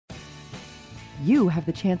you have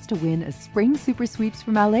the chance to win a spring super sweeps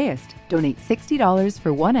from LAist. Donate $60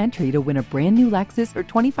 for one entry to win a brand new Lexus or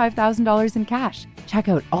 $25,000 in cash. Check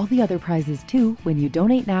out all the other prizes too when you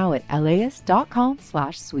donate now at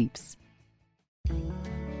LAist.com/sweeps.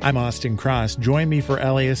 I'm Austin Cross. Join me for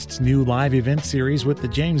LAist's new live event series with the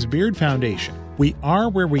James Beard Foundation. We Are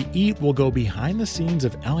Where We Eat will go behind the scenes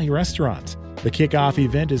of LA restaurants. The kickoff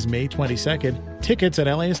event is May 22nd. Tickets at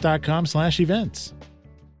LAist.com/events.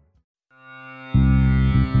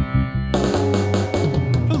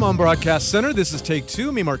 From Broadcast Center, this is Take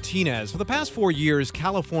Two. Me, Martinez. For the past 4 years,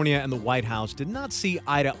 California and the White House did not see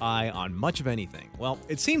eye to eye on much of anything. Well,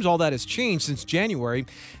 it seems all that has changed since January,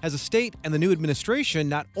 as the state and the new administration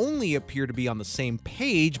not only appear to be on the same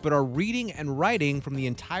page, but are reading and writing from the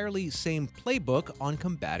entirely same playbook on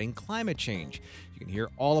combating climate change. You can hear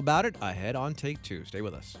all about it ahead on Take Two. Stay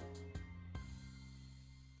with us.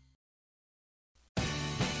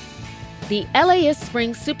 The LAist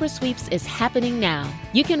Spring Super Sweeps is happening now.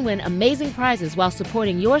 You can win amazing prizes while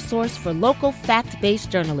supporting your source for local fact-based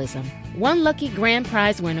journalism. One lucky grand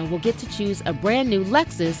prize winner will get to choose a brand new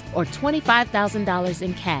Lexus or $25,000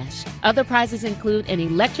 in cash. Other prizes include an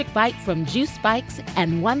electric bike from Juice Bikes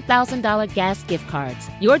and $1,000 gas gift cards.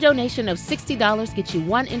 Your donation of $60 gets you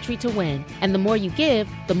one entry to win, and the more you give,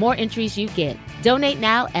 the more entries you get. Donate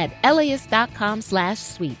now at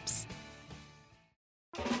LAist.com/sweeps.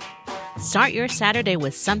 Start your Saturday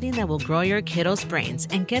with something that will grow your kiddos' brains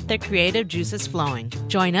and get their creative juices flowing.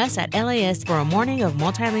 Join us at LAist for a morning of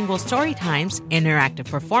multilingual story times, interactive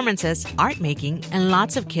performances, art making, and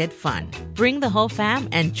lots of kid fun. Bring the whole fam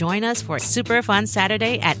and join us for a super fun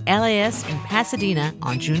Saturday at LAist in Pasadena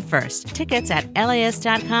on June 1st. Tickets at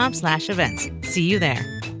LAist.com/events. See you there.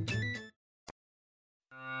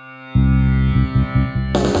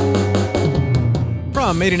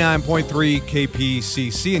 From 89.3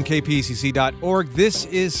 KPCC and kpcc.org, this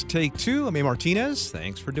is Take Two. I'm A. Martinez.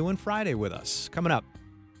 Thanks for doing Friday with us. Coming up.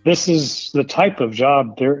 This is the type of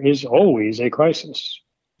job there is always a crisis.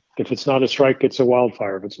 If it's not a strike, it's a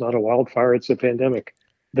wildfire. If it's not a wildfire, it's a pandemic.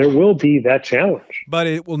 There will be that challenge. But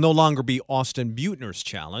it will no longer be Austin Buettner's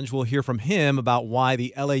challenge. We'll hear from him about why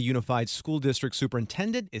the LA Unified School District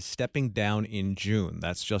Superintendent is stepping down in June.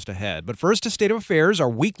 That's just ahead. But first, to State of Affairs, our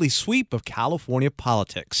weekly sweep of California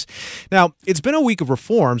politics. Now, it's been a week of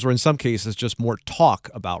reforms, or in some cases, just more talk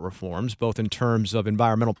about reforms, both in terms of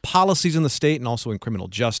environmental policies in the state and also in criminal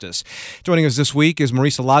justice. Joining us this week is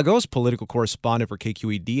Marisa Lagos, political correspondent for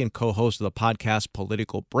KQED and co-host of the podcast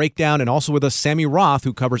Political Breakdown, and also with us, Sammy Roth,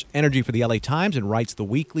 who covers energy for the LA Times and writes the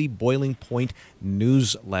weekly Boiling Point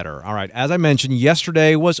newsletter. All right, as I mentioned,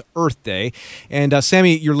 yesterday was Earth Day. And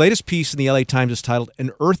Sammy, your latest piece in the LA Times is titled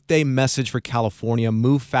An Earth Day Message for California,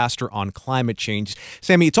 Move Faster on Climate Change.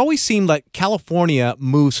 Sammy, it's always seemed like California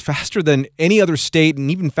moves faster than any other state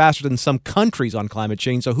and even faster than some countries on climate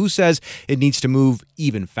change. So who says it needs to move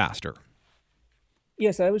even faster?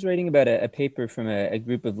 Yes, I was writing about a paper from a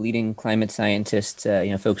group of leading climate scientists,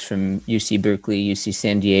 folks from UC Berkeley, UC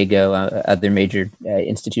San Diego, other major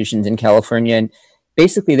institutions in California. And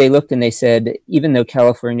basically they looked and they said, even though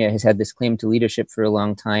California has had this claim to leadership for a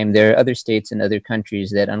long time, there are other states and other countries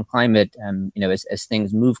that on climate, as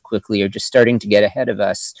things move quickly, are just starting to get ahead of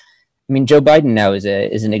us. I mean, Joe Biden now is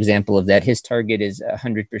an example of that. His target is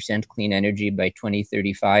 100% clean energy by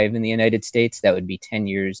 2035 in the United States. That would be 10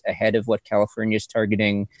 years ahead of what California is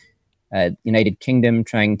targeting. United Kingdom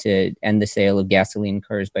trying to end the sale of gasoline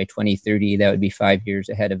cars by 2030. That would be 5 years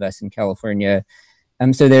ahead of us in California.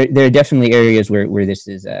 So there are definitely areas where this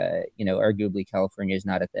is, arguably California is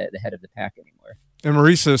not at the head of the pack anymore. And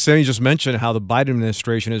Marisa, Sammy just mentioned how the Biden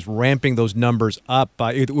administration is ramping those numbers up.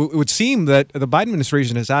 It would seem that the Biden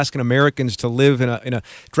administration is asking Americans to live in a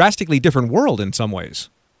drastically different world in some ways.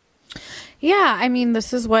 Yeah, I mean,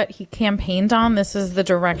 this is what he campaigned on. This is the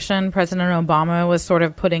direction President Obama was sort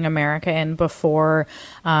of putting America in before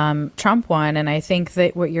Trump won. And I think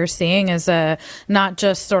that what you're seeing is not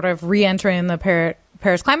just sort of re-entering the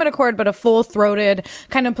Paris Climate Accord, but a full-throated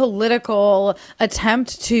kind of political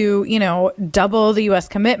attempt to, double the U.S.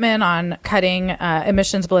 commitment on cutting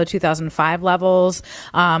emissions below 2005 levels.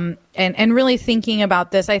 And really thinking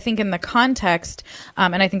about this, I think in the context,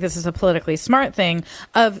 and I think this is a politically smart thing,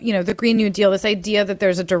 of, the Green New Deal, this idea that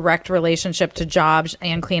there's a direct relationship to jobs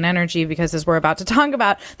and clean energy, because as we're about to talk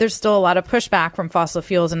about, there's still a lot of pushback from fossil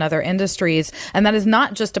fuels and other industries. And that is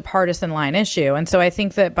not just a partisan line issue. And so I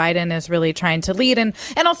think that Biden is really trying to lead and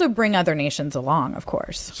also bring other nations along, of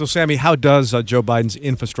course. So, Sammy, how does Joe Biden's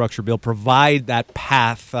infrastructure bill provide that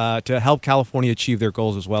path to help California achieve their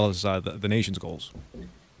goals as well as the nation's goals?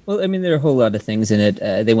 Well, I mean, there are a whole lot of things in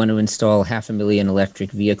it. They want to install 500,000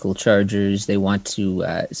 electric vehicle chargers. They want to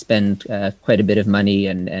spend quite a bit of money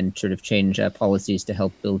and sort of change policies to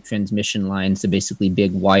help build transmission lines, so basically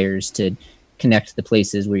big wires to connect the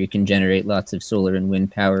places where you can generate lots of solar and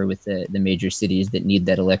wind power with the major cities that need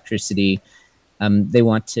that electricity. They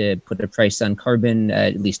want to put a price on carbon,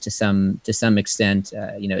 at least to some extent,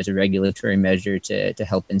 as a regulatory measure to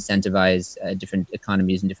help incentivize different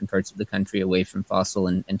economies in different parts of the country away from fossil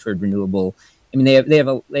and toward renewable. I mean, they have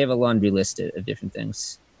a laundry list of different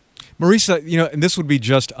things. Marisa, and this would be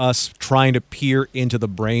just us trying to peer into the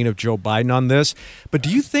brain of Joe Biden on this, but do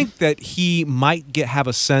you think that he might have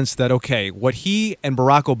a sense that, okay, what he and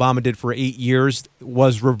Barack Obama did for 8 years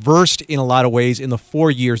was reversed in a lot of ways in the 4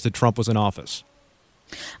 years that Trump was in office?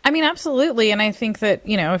 I mean, absolutely. And I think that,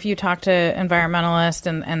 if you talk to environmentalists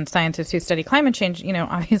and scientists who study climate change,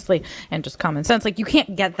 obviously, and just common sense, like you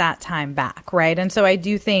can't get that time back, right? And so I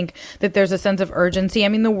do think that there's a sense of urgency. I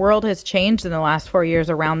mean, the world has changed in the last 4 years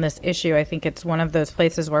around this issue. I think it's one of those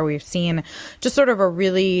places where we've seen just sort of a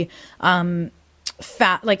really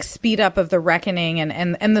speed up of the reckoning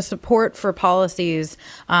and the support for policies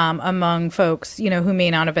among folks, who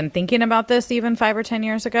may not have been thinking about this even 5 or 10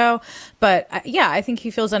 years ago. But I think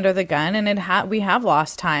he feels under the gun, and we have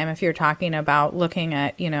lost time if you're talking about looking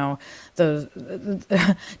at, those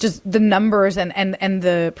just the numbers and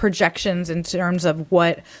the projections in terms of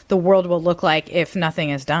what the world will look like if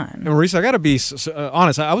nothing is done. And Marisa, I got to be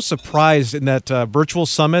honest. I was surprised in that virtual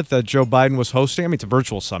summit that Joe Biden was hosting. I mean, it's a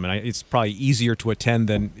virtual summit. It's probably easier to attend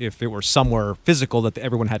than if it were somewhere physical that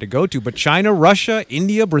everyone had to go to. But China, Russia,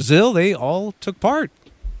 India, Brazil, they all took part.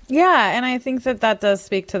 Yeah, and I think that does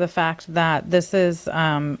speak to the fact that this is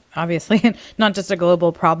obviously not just a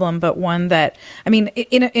global problem, but one that, I mean,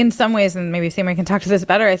 in some ways, and maybe Sammy can talk to this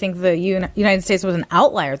better, I think the United States was an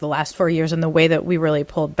outlier the last 4 years in the way that we really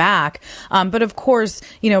pulled back. But of course,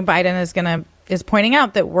 Biden is pointing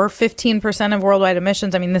out that we're 15% of worldwide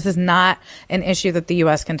emissions. I mean, this is not an issue that the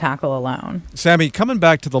U.S. can tackle alone. Sammy, coming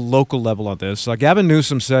back to the local level on this, Gavin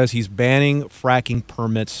Newsom says he's banning fracking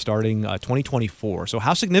permits starting 2024. So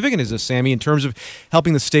how significant is this, Sammy, in terms of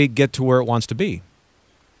helping the state get to where it wants to be?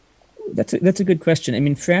 That's a good question. I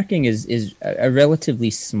mean, fracking is a relatively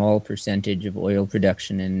small percentage of oil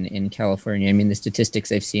production in California. I mean, the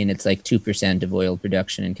statistics I've seen, it's like 2% of oil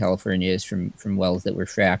production in California is from wells that were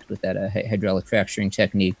fracked with that hydraulic fracturing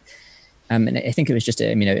technique. And I think it was just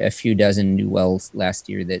a few dozen new wells last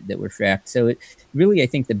year that were fracked. So it really, I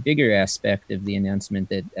think the bigger aspect of the announcement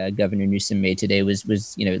that Governor Newsom made today was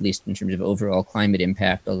at least in terms of overall climate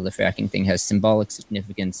impact, although the fracking thing has symbolic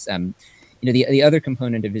significance. The other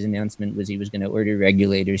component of his announcement was he was going to order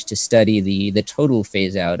regulators to study the total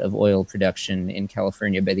phase out of oil production in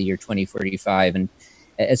California by the year 2045. And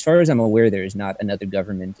as far as I'm aware, there is not another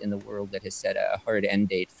government in the world that has set a hard end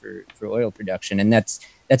date for oil production. And that's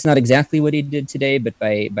not exactly what he did today, but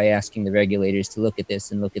by asking the regulators to look at this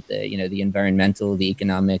and look at the environmental, the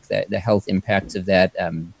economic, the health impacts of that,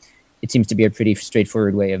 it seems to be a pretty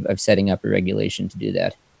straightforward way of setting up a regulation to do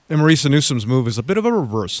that. And Marisa Newsom's move is a bit of a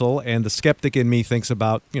reversal, and the skeptic in me thinks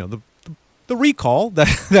about, the recall that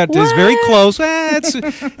is very close.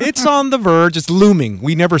 It's on the verge. It's looming.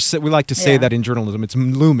 We like to say that in journalism. It's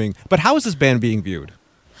looming. But how is this ban being viewed?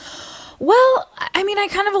 Well, I mean, I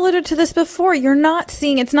kind of alluded to this before. You're not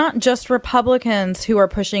seeing, it's not just Republicans who are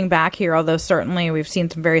pushing back here, although certainly we've seen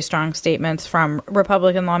some very strong statements from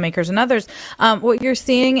Republican lawmakers and others. What you're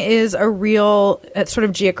seeing is a real sort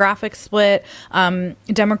of geographic split.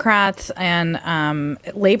 Democrats and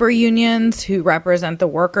labor unions who represent the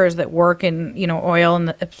workers that work in,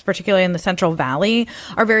 oil, particularly in the Central Valley,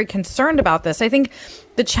 are very concerned about this. I think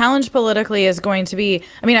the challenge politically is going to be,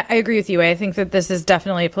 I agree with you. I think that this is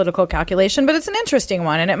definitely a political calculation, but it's an interesting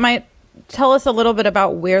one. And it might tell us a little bit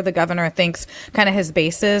about where the governor thinks kind of his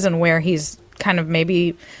base is and where he's kind of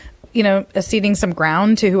maybe, ceding some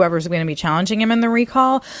ground to whoever's going to be challenging him in the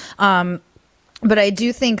recall. But I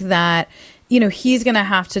do think that, he's going to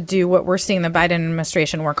have to do what we're seeing the Biden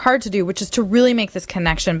administration work hard to do, which is to really make this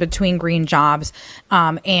connection between green jobs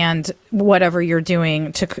and whatever you're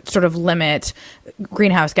doing to sort of limit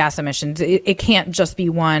greenhouse gas emissions. It can't just be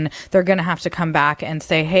one. They're going to have to come back and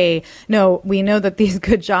say, hey, no, we know that these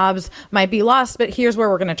good jobs might be lost, but here's where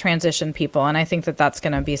we're going to transition people. And I think that that's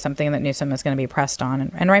going to be something that Newsom is going to be pressed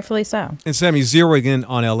on, and rightfully so. And Sammy, zeroing in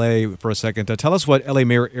on L.A. for a second, tell us what L.A.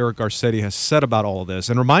 Mayor Eric Garcetti has said about all of this,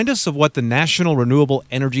 and remind us of what the National Renewable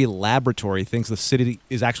Energy Laboratory thinks the city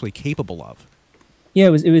is actually capable of. Yeah,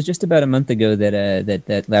 it was just about a month ago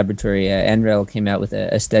that laboratory, NREL, came out with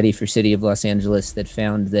a study for City of Los Angeles that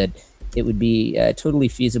found that it would be totally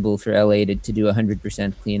feasible for LA to do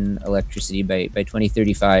 100% clean electricity by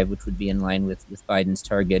 2035, which would be in line with Biden's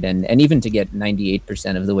target, and even to get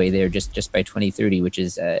 98% of the way there just by 2030, which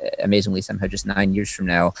is amazingly somehow just 9 years from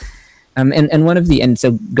now. And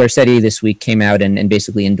so Garcetti this week came out and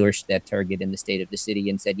basically endorsed that target in the state of the city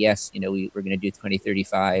and said, yes, we're going to do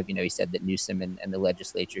 2035. He said that Newsom and the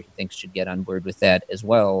legislature, he thinks, should get on board with that as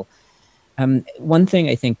well. One thing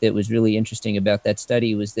I think that was really interesting about that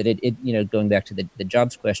study was that it going back to the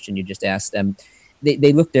jobs question you just asked,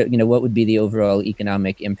 they looked at, what would be the overall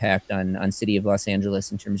economic impact on city of Los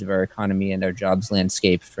Angeles in terms of our economy and our jobs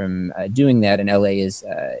landscape from doing that. And LA is,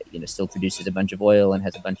 still produces a bunch of oil and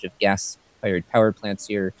has a bunch of gas-fired power plants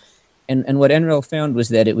here. And what NREL found was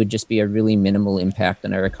that it would just be a really minimal impact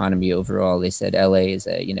on our economy overall. They said LA is,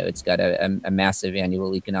 it's got a massive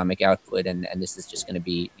annual economic output, and this is just going to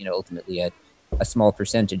be, ultimately a small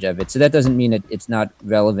percentage of it. So that doesn't mean it's not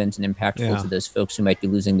relevant and impactful to those folks who might be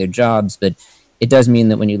losing their jobs, but it does mean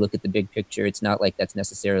that when you look at the big picture, it's not like that's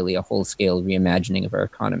necessarily a whole-scale reimagining of our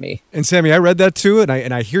economy. And Sammy, I read that too, and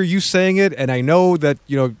I hear you saying it, and I know that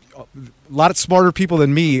a lot of smarter people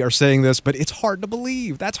than me are saying this, but it's hard to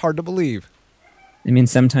believe. That's hard to believe. I mean,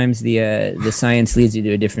 sometimes the science leads you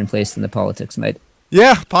to a different place than the politics might.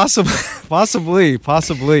 Yeah, possibly.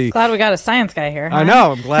 Glad we got a science guy here. Huh? I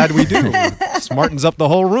know. I'm glad we do. Smartens up the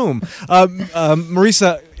whole room.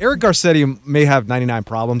 Marisa, Eric Garcetti may have 99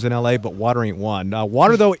 problems in L.A., but water ain't one.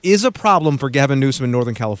 Water, though, is a problem for Gavin Newsom in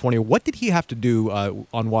Northern California. What did he have to do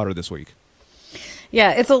on water this week?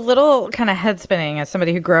 Yeah, it's a little kind of head spinning as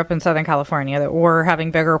somebody who grew up in Southern California that we're having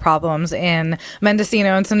bigger problems in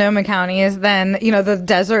Mendocino and Sonoma counties than, the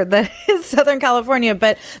desert that is Southern California.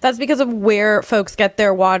 But that's because of where folks get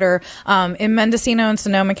their water. In Mendocino and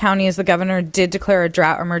Sonoma counties, the governor did declare a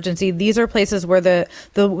drought emergency. These are places where the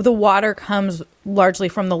water comes largely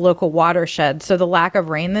from the local watershed. So the lack of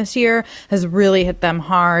rain this year has really hit them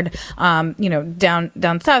hard.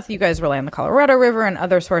 Down south, you guys rely on the Colorado River and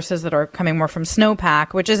other sources that are coming more from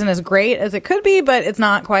snowpack, which isn't as great as it could be, but it's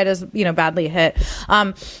not quite as, badly hit.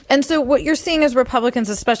 And so what you're seeing is Republicans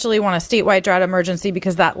especially want a statewide drought emergency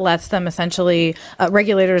because that lets them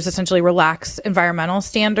regulators essentially relax environmental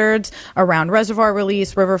standards around reservoir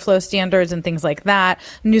release, river flow standards, and things like that.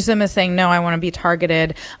 Newsom is saying, no, I want to be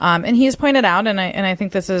targeted. And he's pointed out, and I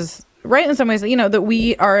think this is right in some ways, that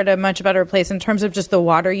we are at a much better place in terms of just the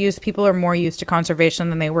water use. People are more used to conservation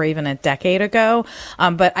than they were even a decade ago.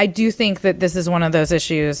 But I do think that this is one of those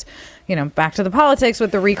issues, back to the politics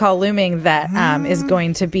with the recall looming that is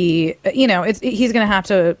going to be, he's going to have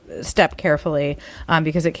to step carefully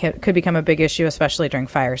because it could become a big issue, especially during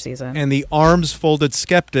fire season. And the arms folded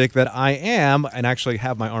skeptic that I am, and actually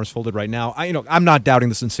have my arms folded right now, I'm not doubting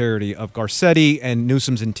the sincerity of Garcetti and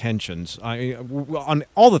Newsom's intentions on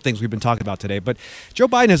all the things we've been talking about today. But Joe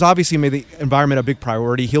Biden has obviously made the environment a big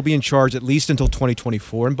priority. He'll be in charge at least until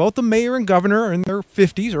 2024. And both the mayor and governor are in their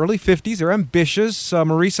 50s, early 50s. They're ambitious.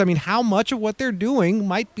 Maurice, how much of what they're doing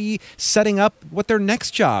might be setting up what their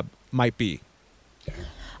next job might be?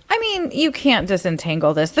 I mean, you can't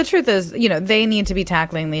disentangle this. The truth is, they need to be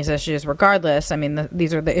tackling these issues regardless. I mean,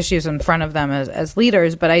 these are the issues in front of them as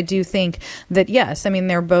leaders. But I do think that, yes,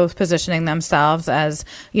 they're both positioning themselves as,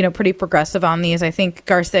 pretty progressive on these. I think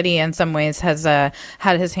Garcetti in some ways has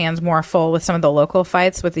had his hands more full with some of the local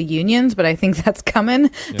fights with the unions. But I think that's coming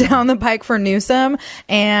down the pike for Newsom.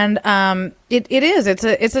 And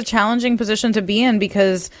it's a challenging position to be in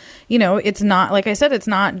because, it's not, like I said, it's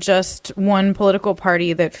not just one political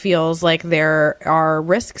party that feels like there are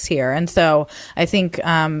risks here. And so I think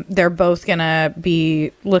they're both going to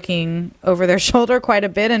be looking over their shoulder quite a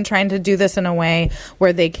bit and trying to do this in a way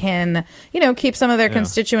where they can, keep some of their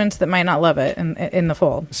constituents that might not love it in the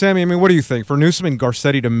fold. Sammy, what do you think? For Newsom and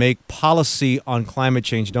Garcetti to make policy on climate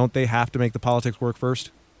change, don't they have to make the politics work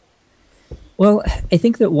first? Well, I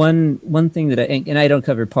think that one thing that I don't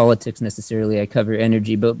cover politics necessarily, I cover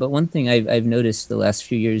energy, but one thing I've noticed the last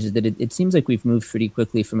few years is that it seems like we've moved pretty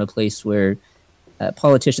quickly from a place where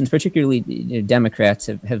politicians, particularly Democrats,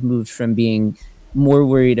 have moved from being more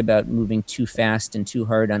worried about moving too fast and too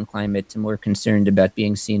hard on climate to more concerned about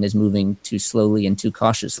being seen as moving too slowly and too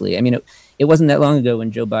cautiously. It wasn't that long ago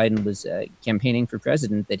when Joe Biden was campaigning for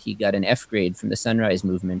president that he got an F grade from the Sunrise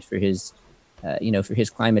Movement for his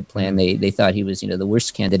climate plan. They thought he was, the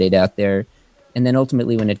worst candidate out there. And then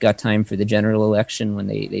ultimately, when it got time for the general election, when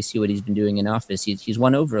they see what he's been doing in office, he's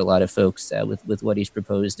won over a lot of folks with what he's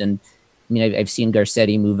proposed. And I've seen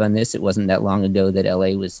Garcetti move on this. It wasn't that long ago that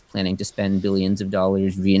LA was planning to spend billions of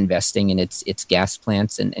dollars reinvesting in its gas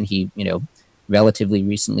plants. And he, relatively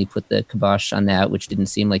recently put the kibosh on that, which didn't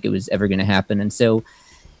seem like it was ever going to happen. And so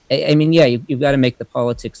I mean, yeah, you've got to make the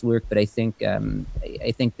politics work, but I think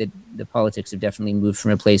that the politics have definitely moved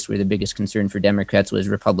from a place where the biggest concern for Democrats was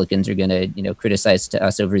Republicans are going to, criticize to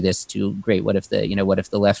us over this, to great. What if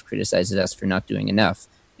the left criticizes us for not doing enough?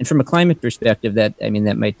 And from a climate perspective, that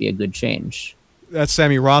might be a good change. That's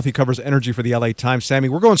Sammy Roth. He covers energy for the LA Times. Sammy,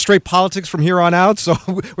 we're going straight politics from here on out, so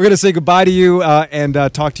we're going to say goodbye to you and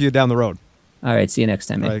talk to you down the road. All right, see you next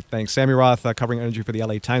time. All right, thanks. Sammy Roth covering energy for the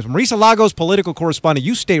LA Times. Marisa Lagos, political correspondent,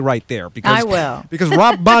 you stay right there. I will. Because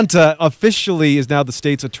Rob Bonta officially is now the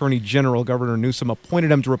state's attorney general. Governor Newsom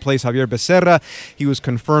appointed him to replace Javier Becerra. He was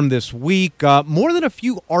confirmed this week. More than a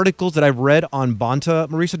few articles that I've read on Bonta,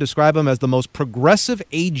 Marisa, describe him as the most progressive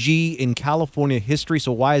AG in California history.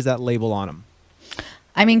 So why is that label on him?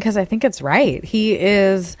 I mean, because I think it's right. He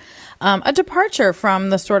is a departure from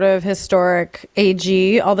the sort of historic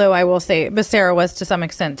AG, although I will say Becerra was to some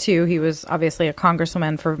extent too. He was obviously a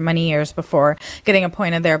congresswoman for many years before getting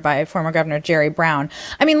appointed there by former Governor Jerry Brown.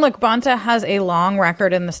 I mean, look, Bonta has a long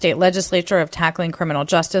record in the state legislature of tackling criminal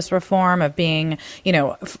justice reform, of being,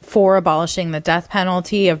 for abolishing the death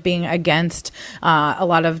penalty, of being against a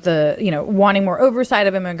lot of the, wanting more oversight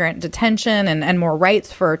of immigrant detention and more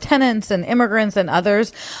rights for tenants and immigrants and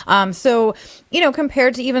others. So,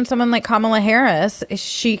 compared to even someone like Kamala Harris,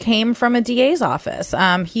 she came from a DA's office.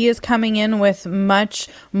 He is coming in with much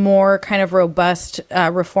more kind of robust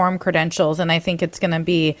reform credentials, and I think it's going to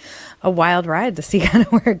be a wild ride to see kind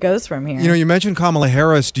of where it goes from here. You mentioned Kamala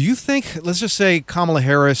Harris. Do you think, let's just say Kamala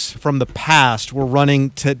Harris from the past were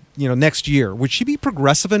running to, next year, would she be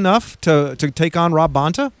progressive enough to take on Rob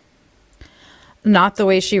Bonta? Not the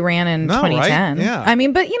way she ran in 2010. Right? Yeah. I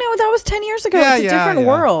mean, but that was 10 years ago. It's a different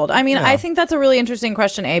world. I mean, I think that's a really interesting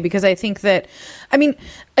question, because I think that,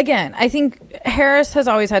 again, I think Harris has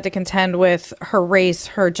always had to contend with her race,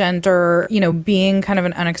 her gender, being kind of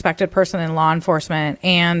an unexpected person in law enforcement.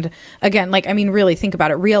 And again, really think about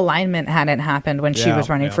it. Realignment hadn't happened when she was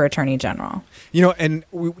running for attorney general. And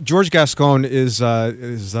George Gascon is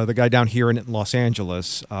the guy down here in Los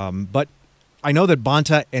Angeles. But I know that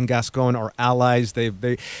Bonta and Gascon are allies.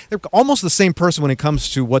 They're almost the same person when it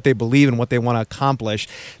comes to what they believe and what they want to accomplish.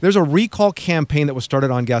 There's a recall campaign that was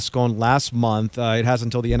started on Gascon last month. It has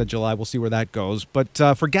until the end of July. We'll see where that goes. But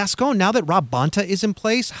for Gascon, now that Rob Bonta is in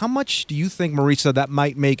place, how much do you think, Marisa, that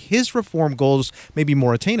might make his reform goals maybe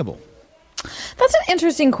more attainable? That's an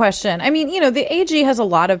interesting question. I mean, the AG has a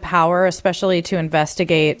lot of power, especially to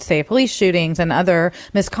investigate, say, police shootings and other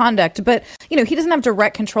misconduct. But, he doesn't have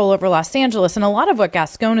direct control over Los Angeles. And a lot of what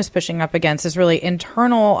Gascon is pushing up against is really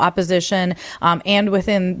internal opposition and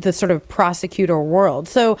within the sort of prosecutor world.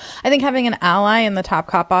 So I think having an ally in the top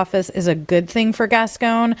cop office is a good thing for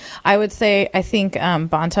Gascon. I would say I think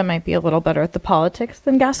Bonta might be a little better at the politics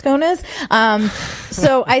than Gascon is.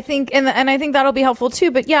 So I think and I think that'll be helpful,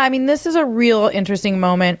 too. But yeah, I mean, this is a real interesting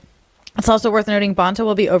moment. It's also worth noting Bonta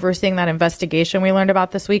will be overseeing that investigation we learned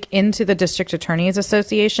about this week into the District Attorneys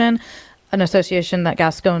Association, an association that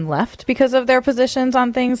Gascon left because of their positions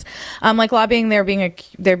on things like lobbying. They've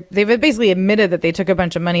basically admitted that they took a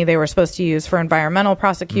bunch of money they were supposed to use for environmental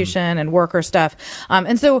prosecution and worker stuff.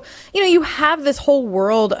 And so, you have this whole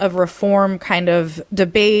world of reform kind of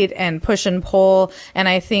debate and push and pull. And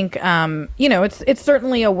I think, it's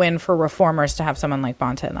certainly a win for reformers to have someone like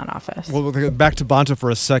Bonta in that office. Well, back to Bonta for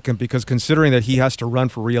a second, because considering that he has to run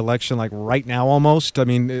for re-election like right now almost, I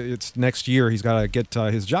mean, it's next year he's got to get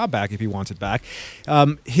his job back if he wants it back.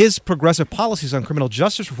 His progressive policies on criminal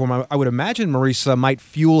justice reform, I would imagine, Marisa, might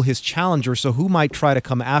fuel his challenger. So who might try to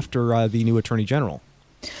come after the new attorney general?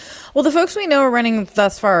 Well, the folks we know are running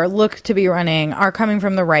thus far, look to be running, are coming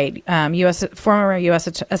from the right. Former U.S.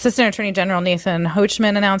 Assistant Attorney General Nathan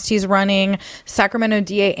Hochman announced he's running. Sacramento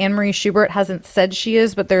DA Anne-Marie Schubert hasn't said she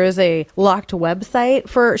is, but there is a locked website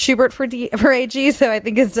for Schubert for AG, so I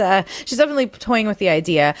think she's definitely toying with the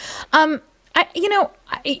idea.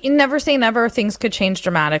 I never say never. Things could change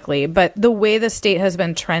dramatically, but the way the state has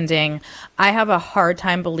been trending, I have a hard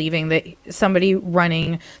time believing that somebody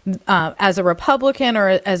running as a Republican or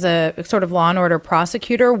as a sort of law and order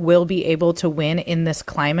prosecutor will be able to win in this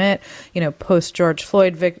climate. Post George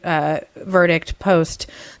Floyd verdict, post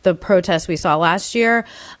the protests we saw last year,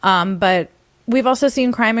 but we've also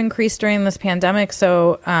seen crime increase during this pandemic.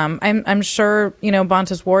 So I'm sure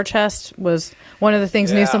Bonta's war chest was one of the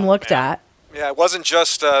things Newsom looked at. Yeah, it wasn't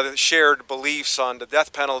just shared beliefs on the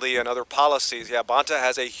death penalty and other policies. Yeah, Bonta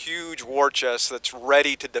has a huge war chest that's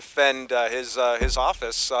ready to defend his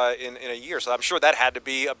office in a year. So I'm sure that had to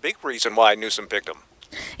be a big reason why Newsom picked him.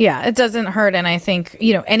 Yeah, it doesn't hurt. And I think,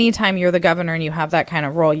 anytime you're the governor and you have that kind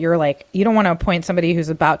of role, you're like, you don't want to appoint somebody who's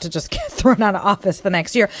about to just get thrown out of office the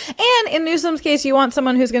next year. And in Newsom's case, you want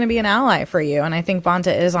someone who's going to be an ally for you. And I think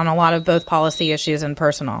Bonta is on a lot of both policy issues and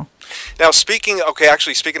personal. Now, speaking of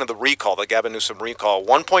the recall, the Gavin Newsom recall,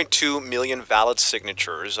 1.2 million valid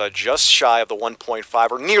signatures, just shy of the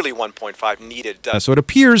 1.5 or nearly 1.5 needed. So it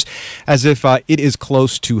appears as if it is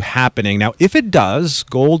close to happening. Now, if it does,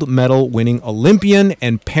 gold medal winning Olympian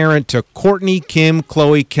and parent to Courtney, Kim,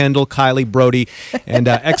 Khloe, Kendall, Kylie, Brody, and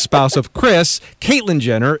ex-spouse of Kris, Caitlyn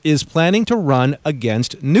Jenner is planning to run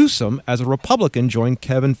against Newsom as a Republican, join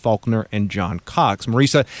Kevin Faulconer and John Cox.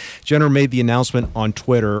 Marisa, Jenner made the announcement on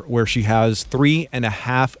Twitter where she has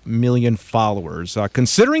 3.5 million followers.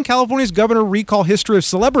 Considering California's governor recall history of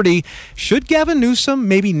celebrity, should Gavin Newsom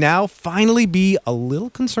maybe now finally be a little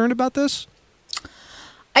concerned about this?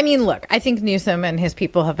 I mean, look, I think Newsom and his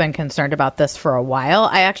people have been concerned about this for a while.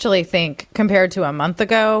 I actually think compared to a month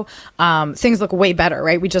ago, things look way better,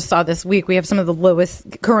 right? We just saw this week, we have some of the lowest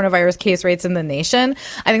coronavirus case rates in the nation.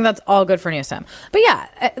 I think that's all good for Newsom. But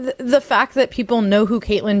yeah, the fact that people know who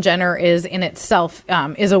Caitlyn Jenner is in itself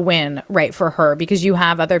is a win, right, for her, because you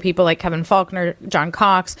have other people like Kevin Faulconer, John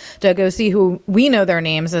Cox, Doug Osee, who we know their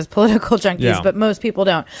names as political junkies, but most people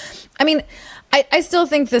don't. I mean, I still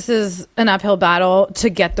think this is an uphill battle to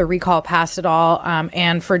get the recall passed at all.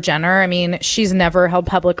 And for Jenner, I mean, she's never held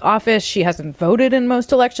public office. She hasn't voted in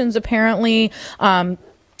most elections, apparently. And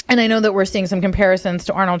I know that we're seeing some comparisons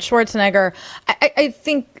to Arnold Schwarzenegger. I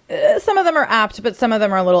think some of them are apt, but some of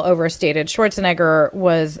them are a little overstated. Schwarzenegger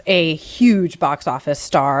was a huge box office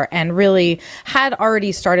star and really had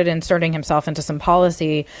already started inserting himself into some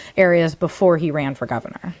policy areas before he ran for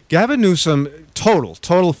governor. Gavin Newsom, total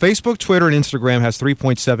Facebook, Twitter, and Instagram has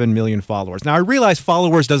 3.7 million followers. Now, I realize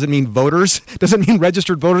followers doesn't mean voters, doesn't mean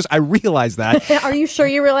registered voters. I realize that. Are you sure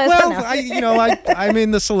you realize that now? I'm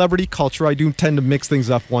in the celebrity culture. I do tend to mix things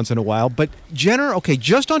up once in a while. But Jenner,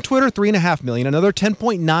 just on Twitter, 3.5 million, another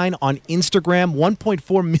 10.9 on Instagram,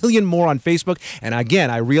 1.4 million more on Facebook. And again,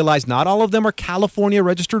 I realize not all of them are California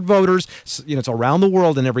registered voters. It's around the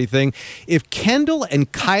world and everything. If Kendall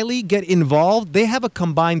and Kylie get involved, they have a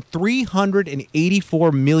combined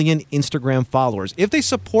 384 million Instagram followers. If they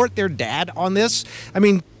support their dad on this, I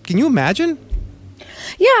mean, can you imagine?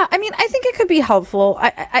 Yeah, I mean, I think it could be helpful.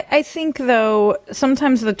 I think, though,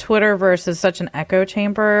 sometimes the Twitterverse is such an echo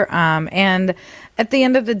chamber. And at the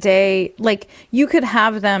end of the day, like, you could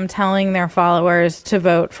have them telling their followers to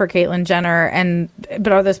vote for Caitlyn Jenner,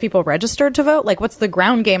 but are those people registered to vote? Like, what's the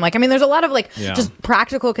ground game? Like, I mean, there's a lot of, just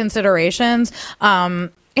practical considerations.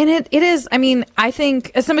 And it is, I mean, I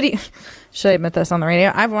think as somebody... Should I admit this on the radio?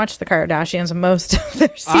 I've watched the Kardashians most of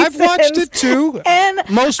their seasons. I've watched it too. And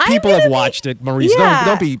most people have watched it, Maurice. Yeah.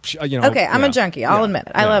 Don't be, Okay, I'm a junkie. I'll admit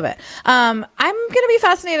it. I love it. I'm going to be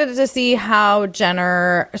fascinated to see how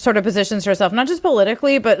Jenner sort of positions herself, not just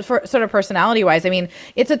politically, but for sort of personality-wise. I mean,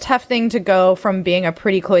 it's a tough thing to go from being a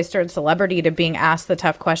pretty cloistered celebrity to being asked the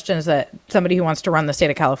tough questions that somebody who wants to run the state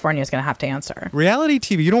of California is going to have to answer. Reality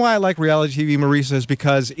TV. You know why I like reality TV, Marisa, is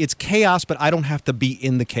because it's chaos, but I don't have to be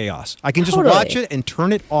in the chaos. I can just watch it and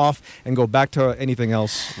turn it off and go back to anything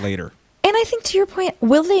else later. And I think to your point,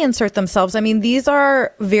 will they insert themselves? I mean, these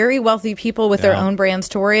are very wealthy people with their own brands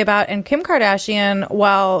to worry about. And Kim Kardashian,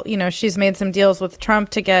 while, she's made some deals with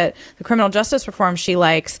Trump to get the criminal justice reform she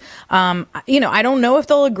likes, I don't know if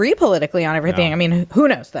they'll agree politically on everything. No. I mean, who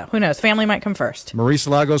knows, though? Who knows? Family might come first. Maurice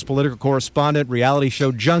Lagos, political correspondent, reality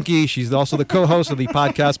show junkie. She's also the co-host of the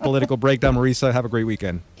podcast Political Breakdown. Marisa, have a great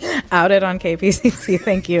weekend. Outed on KPCC.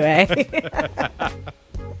 Thank you,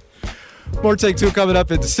 More Take Two coming up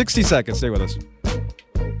in 60 seconds. Stay with us.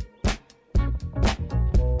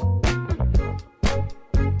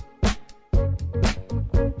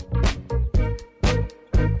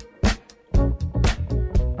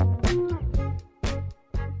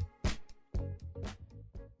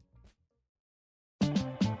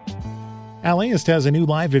 LAist has a new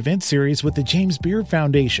live event series with the James Beard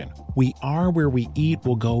Foundation. We Are Where We Eat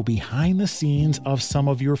will go behind the scenes of some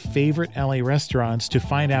of your favorite LA restaurants to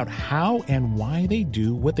find out how and why they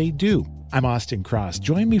do what they do. I'm Austin Cross.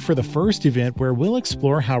 Join me for the first event where we'll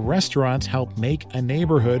explore how restaurants help make a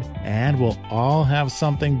neighborhood, and we'll all have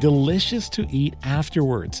something delicious to eat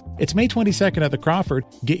afterwards. It's May 22nd at the Crawford.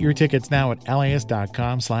 Get your tickets now at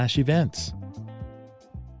LAist.com/events.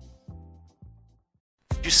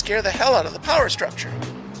 You scare the hell out of the power structure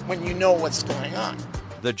when you know what's going on.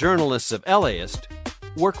 The journalists of LAist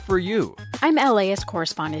work for you. I'm LAist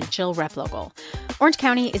correspondent Jill Replogle. Orange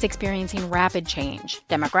County is experiencing rapid change,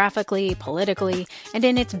 demographically, politically, and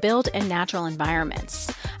in its built and natural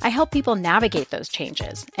environments. I help people navigate those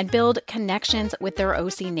changes and build connections with their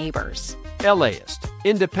OC neighbors. LAist,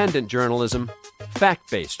 independent journalism,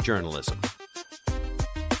 fact-based journalism.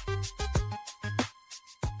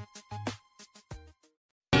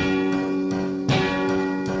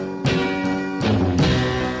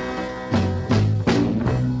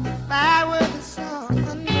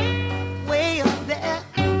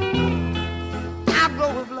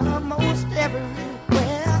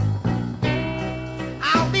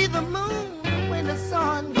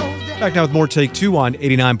 Back now with more Take Two on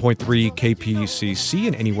 89.3 KPCC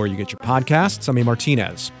and anywhere you get your podcasts. I'm A.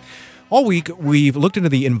 Martinez. All week, we've looked into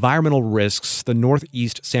the environmental risks the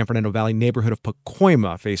northeast San Fernando Valley neighborhood of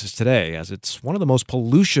Pacoima faces today, as it's one of the most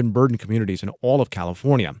pollution-burdened communities in all of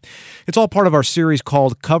California. It's all part of our series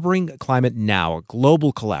called Covering Climate Now, a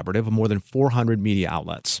global collaborative of more than 400 media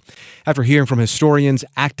outlets. After hearing from historians,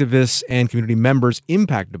 activists, and community members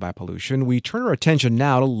impacted by pollution, we turn our attention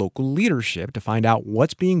now to local leadership to find out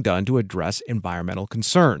what's being done to address environmental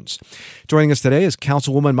concerns. Joining us today is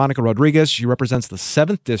Councilwoman Monica Rodriguez. She represents the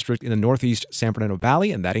 7th District in the northeast San Fernando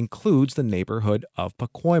Valley, and that includes the neighborhood of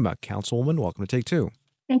Pacoima. Councilwoman, welcome to Take Two.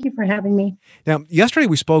 Thank you for having me. Now, yesterday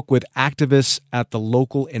we spoke with activists at the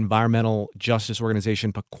local environmental justice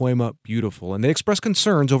organization Pacoima Beautiful, and they expressed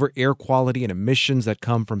concerns over air quality and emissions that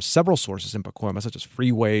come from several sources in Pacoima, such as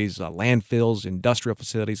freeways, landfills, industrial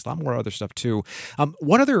facilities, a lot more other stuff too.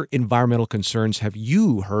 What other environmental concerns have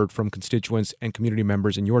you heard from constituents and community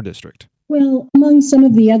members in your district? Well, among some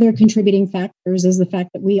of the other contributing factors is the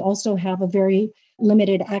fact that we also have a very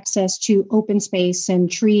limited access to open space and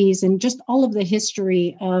trees and just all of the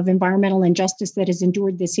history of environmental injustice that has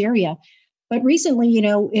endured this area. But recently,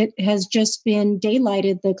 it has just been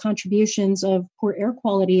daylighted the contributions of poor air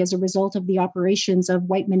quality as a result of the operations of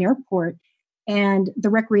Whiteman Airport and the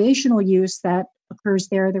recreational use that occurs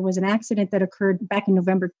there. There was an accident that occurred back in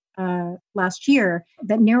November last year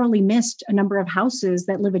that narrowly missed a number of houses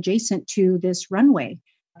that live adjacent to this runway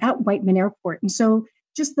at Whiteman Airport. And so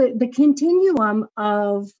just the continuum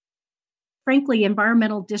of, frankly,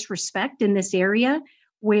 environmental disrespect in this area,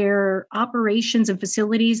 where operations and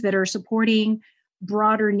facilities that are supporting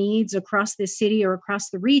broader needs across the city or across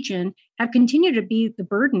the region have continued to be the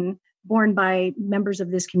burden borne by members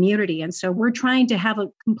of this community. And so we're trying to have a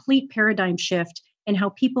complete paradigm shift in how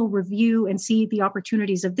people review and see the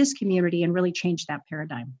opportunities of this community and really change that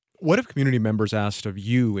paradigm. What have community members asked of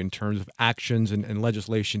you in terms of actions and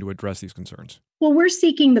legislation to address these concerns? Well, we're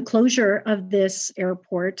seeking the closure of this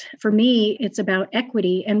airport. For me, it's about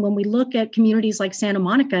equity. And when we look at communities like Santa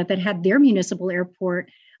Monica that had their municipal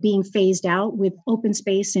airport being phased out with open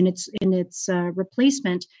space in its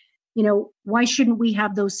replacement, why shouldn't we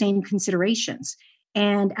have those same considerations?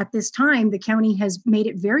 And at this time, the county has made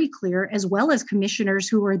it very clear, as well as commissioners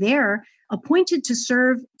who are there appointed to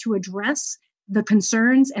serve to address the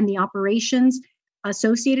concerns and the operations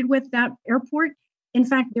associated with that airport. In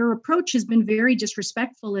fact, their approach has been very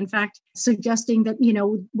disrespectful, in fact, suggesting that,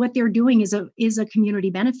 what they're doing is a community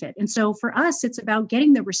benefit. And so for us, it's about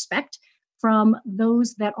getting the respect from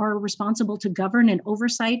those that are responsible to govern and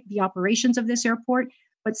oversight the operations of this airport.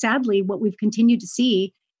 But sadly, what we've continued to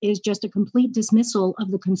see is just a complete dismissal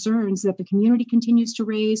of the concerns that the community continues to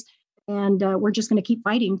raise. And we're just going to keep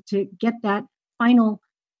fighting to get that final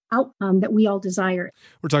outcome that we all desire.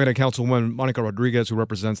 We're talking to Councilwoman Monica Rodriguez, who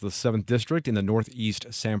represents the 7th District in the northeast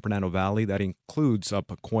San Fernando Valley. That includes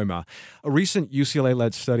Pacoima. A recent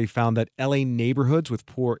UCLA-led study found that LA neighborhoods with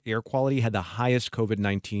poor air quality had the highest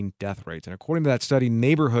COVID-19 death rates. And according to that study,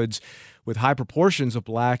 neighborhoods with high proportions of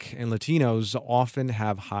Black and Latinos often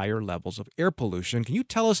have higher levels of air pollution. Can you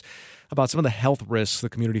tell us about some of the health risks the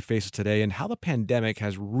community faces today and how the pandemic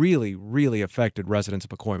has really, really affected residents of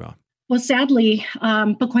Pacoima? Well, sadly,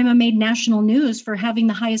 Pacoima made national news for having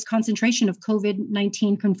the highest concentration of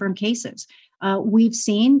COVID-19 confirmed cases. We've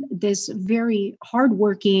seen this very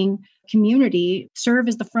hardworking community serve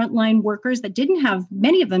as the frontline workers that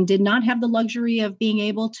many of them did not have the luxury of being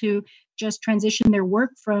able to just transition their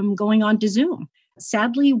work from going on to Zoom.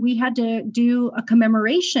 Sadly, we had to do a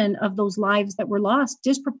commemoration of those lives that were lost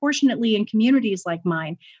disproportionately in communities like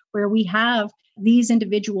mine, where we have these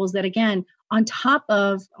individuals that, again, on top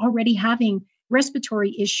of already having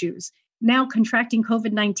respiratory issues, now contracting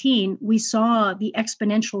COVID-19, we saw the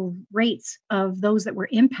exponential rates of those that were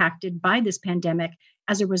impacted by this pandemic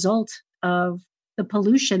as a result of the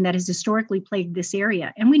pollution that has historically plagued this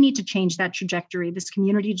area. And we need to change that trajectory. This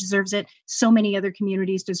community deserves it. So many other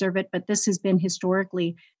communities deserve it. But this has been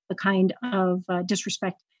historically the kind of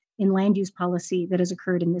disrespect in land use policy that has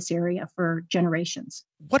occurred in this area for generations.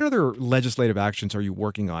 What other legislative actions are you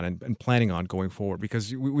working on and planning on going forward?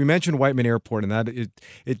 Because we mentioned Whiteman Airport, and that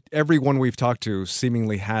everyone we've talked to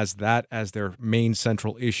seemingly has that as their main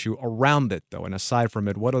central issue around it, though. And aside from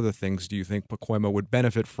it, what other things do you think Pacoima would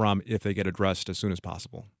benefit from if they get addressed as soon as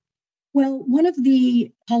possible? Well, one of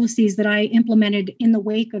the policies that I implemented in the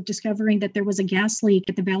wake of discovering that there was a gas leak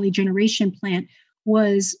at the Valley Generation Plant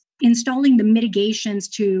was installing the mitigations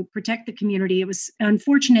to protect the community. It was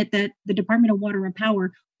unfortunate that the Department of Water and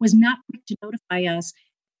Power was not quick to notify us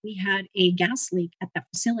we had a gas leak at that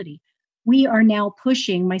facility. We are now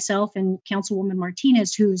pushing, myself and Councilwoman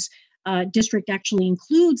Martinez, whose district actually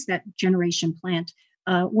includes that generation plant,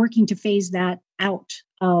 working to phase that out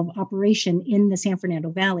of operation in the San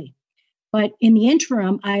Fernando Valley. But in the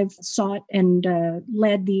interim, I've sought and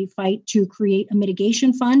led the fight to create a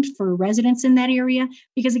mitigation fund for residents in that area.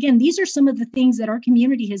 Because again, these are some of the things that our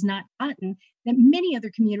community has not gotten that many other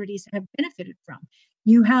communities have benefited from.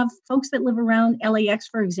 You have folks that live around LAX,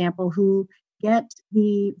 for example, who get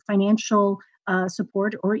the financial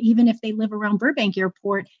support, or even if they live around Burbank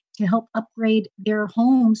Airport, to help upgrade their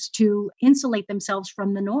homes to insulate themselves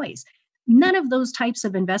from the noise. None of those types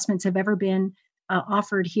of investments have ever been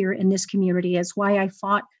offered here in this community. Is why I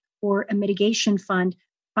fought for a mitigation fund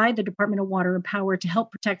by the Department of Water and Power to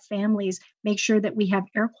help protect families, make sure that we have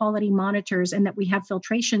air quality monitors and that we have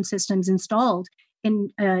filtration systems installed in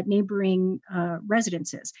neighboring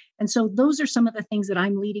residences. And so those are some of the things that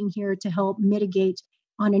I'm leading here to help mitigate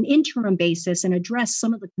on an interim basis and address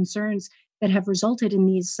some of the concerns that have resulted in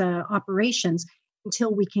these operations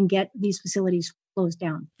until we can get these facilities closed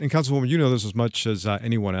down. And Councilwoman, you know this as much as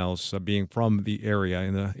anyone else, being from the area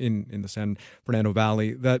in the San Fernando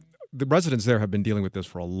Valley, that the residents there have been dealing with this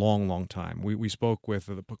for a long, long time. We spoke with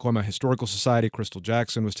the Pacoima Historical Society. Crystal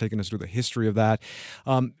Jackson was taking us through the history of that.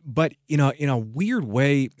 But in a weird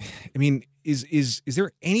way, I mean, is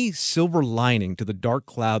there any silver lining to the dark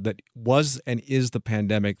cloud that was and is the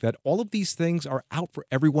pandemic, that all of these things are out for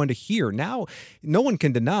everyone to hear? Now, no one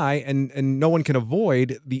can deny and no one can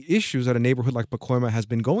avoid the issues that a neighborhood like Pacoima has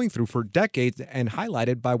been going through for decades, and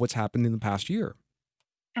highlighted by what's happened in the past year.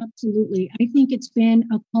 Absolutely. I think it's been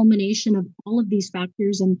a culmination of all of these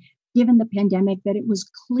factors. And given the pandemic, that it was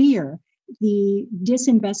clear the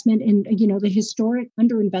disinvestment and, the historic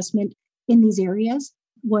underinvestment in these areas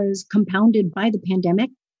was compounded by the pandemic.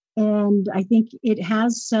 And I think it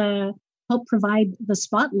has helped provide the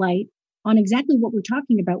spotlight on exactly what we're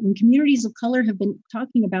talking about. When communities of color have been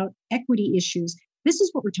talking about equity issues, this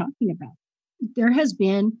is what we're talking about. There has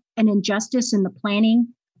been an injustice in the planning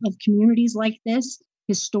of communities like this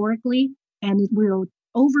historically, and we're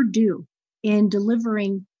overdue in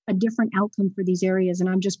delivering a different outcome for these areas. And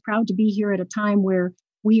I'm just proud to be here at a time where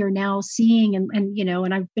we are now seeing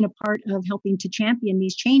and I've been a part of helping to champion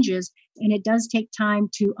these changes. And it does take time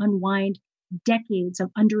to unwind decades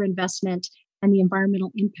of underinvestment and the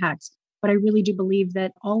environmental impacts. But I really do believe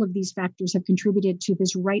that all of these factors have contributed to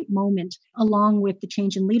this right moment, along with the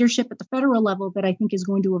change in leadership at the federal level that I think is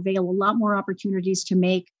going to avail a lot more opportunities to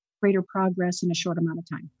make greater progress in a short amount of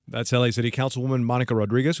time. That's LA City Councilwoman Monica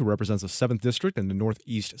Rodriguez, who represents the 7th District in the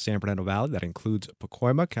Northeast San Fernando Valley. That includes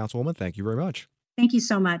Pacoima. Councilwoman, thank you very much. Thank you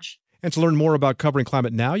so much. And to learn more about covering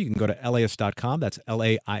climate now, you can go to LAist.com. That's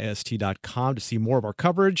LAIST.com to see more of our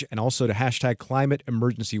coverage, and also to hashtag Climate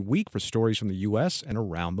Emergency Week for stories from the U.S. and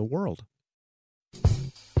around the world.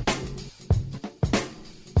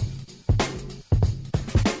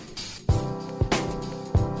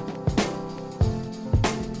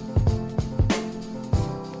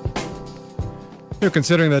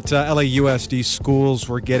 Considering that LAUSD schools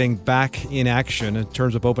were getting back in action in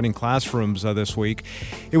terms of opening classrooms this week,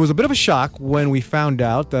 it was a bit of a shock when we found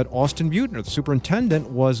out that Austin Beutner, the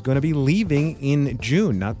superintendent, was going to be leaving in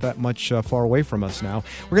June, not that much far away from us now.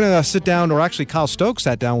 We're going to sit down, or actually Kyle Stokes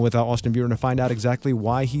sat down with Austin Beutner to find out exactly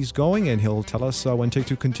why he's going, and he'll tell us when Take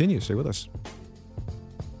Two continues. Stay with us.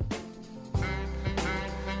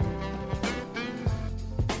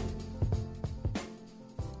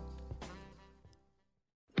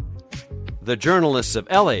 The journalists of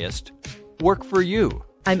LAist work for you.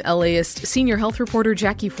 I'm LAist senior health reporter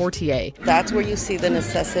Jackie Fortier. That's where you see the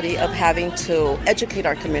necessity of having to educate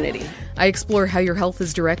our community. I explore how your health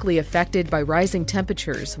is directly affected by rising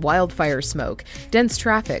temperatures, wildfire smoke, dense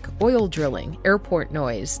traffic, oil drilling, airport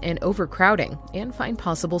noise, and overcrowding, and find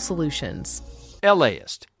possible solutions.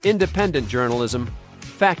 LAist, independent journalism,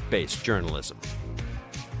 fact-based journalism.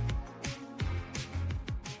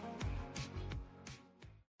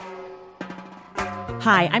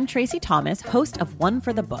 Hi, I'm Tracy Thomas, host of One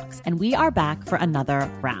for the Books, and we are back for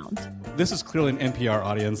another round. This is clearly an NPR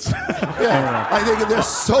audience. Yeah, I think they're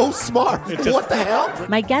so smart. What the hell?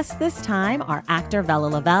 My guests this time are actor Vella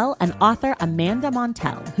Lavelle and author Amanda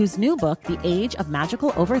Montell, whose new book, The Age of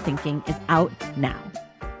Magical Overthinking, is out now.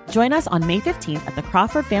 Join us on May 15th at the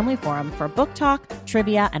Crawford Family Forum for book talk,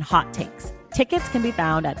 trivia, and hot takes. Tickets can be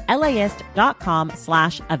found at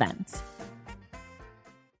laist.com/events.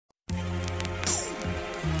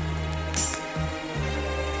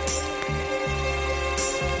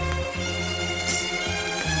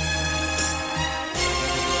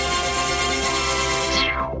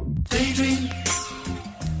 Daydream,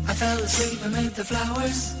 I fell asleep amid the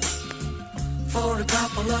flowers for a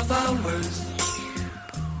couple of hours.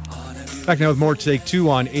 Back now with more to Take Two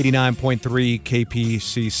on 89.3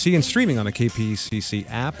 KPCC and streaming on the KPCC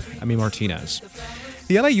app. I'm E. Martinez.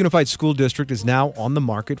 The LA Unified School District is now on the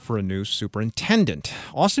market for a new superintendent.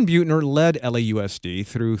 Austin Beutner led LAUSD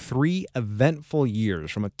through 3 eventful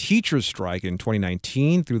years, from a teachers' strike in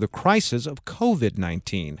 2019 through the crisis of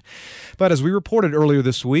COVID-19. But as we reported earlier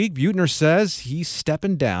this week, Beutner says he's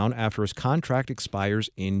stepping down after his contract expires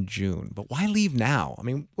in June. But why leave now? I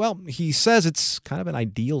mean, well, he says it's kind of an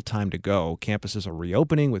ideal time to go. Campuses are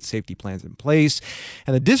reopening with safety plans in place,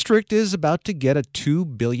 and the district is about to get a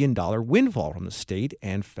 $2 billion windfall from the state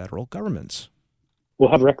and federal governments. We'll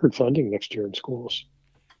have record funding next year in schools.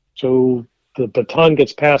 So the baton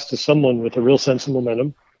gets passed to someone with a real sense of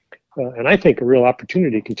momentum, and I think a real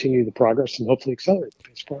opportunity to continue the progress and hopefully accelerate the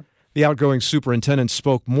pace forward. The outgoing superintendent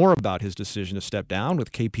spoke more about his decision to step down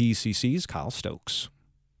with KPCC's Kyle Stokes.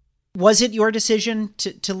 Was it your decision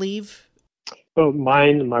to leave? Oh,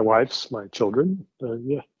 mine and my wife's, my children.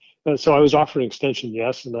 So I was offered an extension,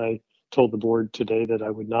 yes, and I told the board today that I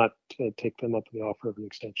would not take them up on the offer of an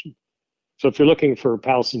extension. So if you're looking for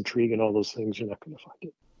palace intrigue and all those things, you're not going to find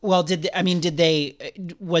it. Well,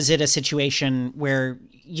 was it a situation where,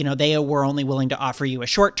 they were only willing to offer you a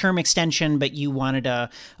short-term extension, but you wanted a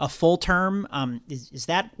full term? Is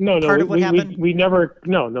that part of what happened? We never,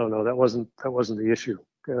 no, that wasn't the issue.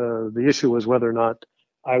 The issue was whether or not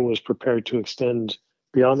I was prepared to extend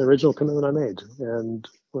beyond the original commitment I made. And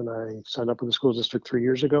when I signed up with the school district 3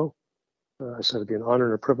 years ago, I said it'd be an honor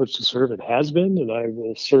and a privilege to serve. It has been, and I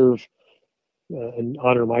will serve and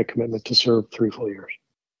honor my commitment to serve 3 full years.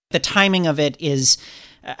 The timing of it is,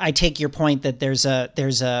 I take your point that there's a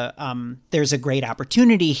great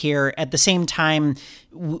opportunity here. At the same time,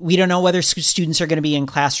 we don't know whether students are going to be in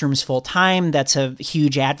classrooms full time. That's a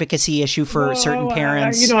huge advocacy issue for certain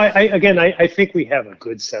parents. I think we have a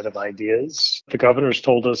good set of ideas. The governor's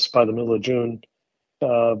told us by the middle of June,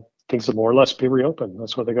 things will more or less be reopened.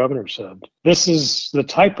 That's what the governor said. This is the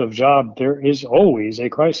type of job, there is always a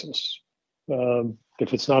crisis.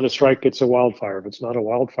 If it's not a strike, it's a wildfire. If it's not a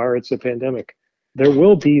wildfire, it's a pandemic. There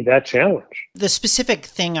will be that challenge. The specific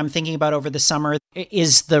thing I'm thinking about over the summer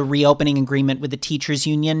is the reopening agreement with the teachers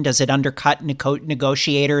union. Does it undercut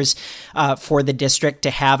negotiators for the district to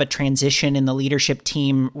have a transition in the leadership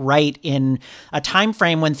team right in a time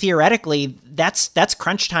frame when theoretically that's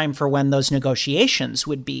crunch time for when those negotiations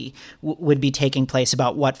would be taking place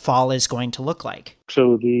about what fall is going to look like?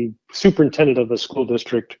 So the superintendent of the school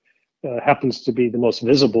district happens to be the most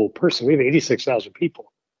visible person. We have 86,000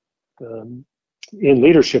 people. In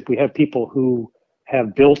leadership, we have people who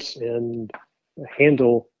have built and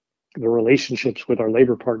handle the relationships with our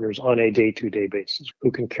labor partners on a day-to-day basis,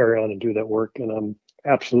 who can carry on and do that work. And I'm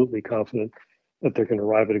absolutely confident that they're going to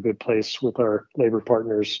arrive at a good place with our labor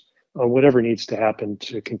partners on whatever needs to happen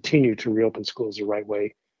to continue to reopen schools the right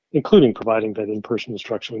way, including providing that in-person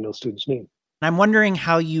instruction we know students need. I'm wondering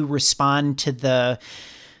how you respond to the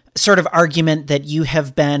sort of argument that you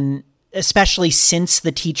have been, especially since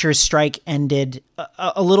the teachers' strike ended,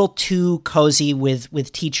 a little too cozy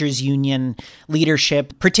with teachers' union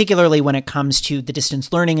leadership, particularly when it comes to the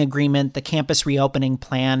distance learning agreement, the campus reopening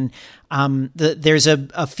plan. There's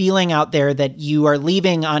a feeling out there that you are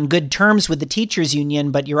leaving on good terms with the teachers'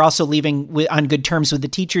 union, but you're also leaving on good terms with the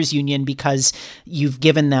teachers' union because you've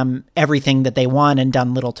given them everything that they want and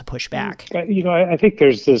done little to push back. I think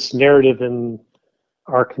there's this narrative in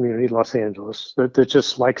our community, Los Angeles, that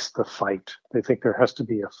just likes the fight. They think there has to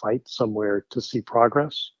be a fight somewhere to see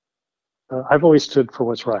progress. I've always stood for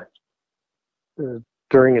what's right.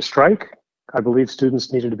 During a strike, I believe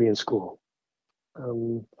students needed to be in school.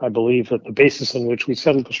 I believe that the basis on which we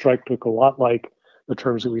settled the strike looked a lot like the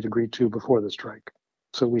terms that we'd agreed to before the strike.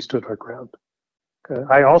 So we stood our ground.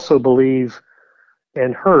 I also believe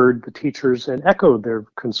and heard the teachers and echoed their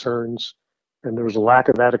concerns. And there was a lack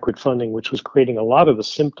of adequate funding, which was creating a lot of the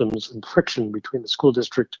symptoms and friction between the school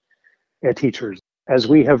district and teachers. As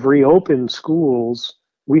we have reopened schools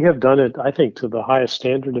We have done it, I think, to the highest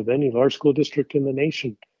standard of any large school district in the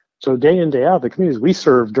nation. So day in, day out, the communities we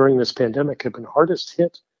serve during this pandemic have been hardest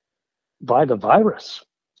hit by the virus.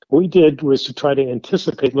 What we did was to try to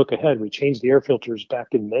anticipate, look ahead. We changed the air filters back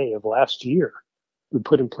in May of last year. We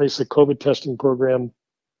put in place a COVID testing program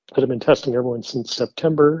that have been testing everyone since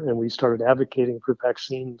September, and we started advocating for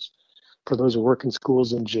vaccines for those who work in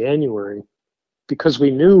schools in January because we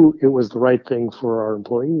knew it was the right thing for our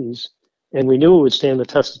employees, and we knew it would stand the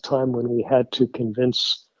test of time when we had to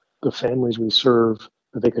convince the families we serve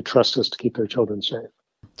that they could trust us to keep their children safe.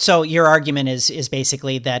 So your argument is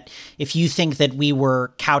basically that if you think that we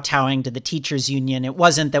were kowtowing to the teachers union, it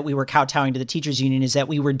wasn't that we were kowtowing to the teachers union, is that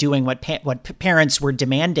we were doing what parents were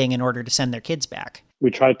demanding in order to send their kids back.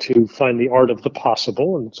 We try to find the art of the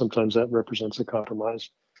possible, and sometimes that represents a compromise.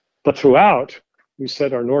 But throughout, we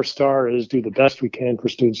said our North Star is do the best we can for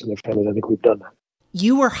students and their families. I think we've done that.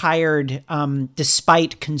 You were hired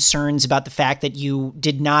despite concerns about the fact that you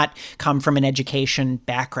did not come from an education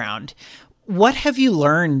background. What have you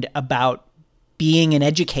learned about being an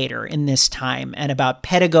educator in this time and about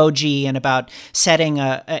pedagogy and about setting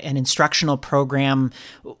an instructional program?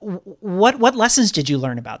 What lessons did you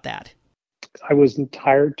learn about that? I wasn't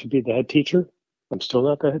hired to be the head teacher. I'm still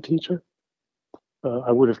not the head teacher.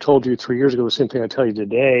 I would have told you 3 years ago the same thing I tell you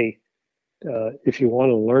today. If you want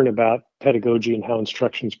to learn about pedagogy and how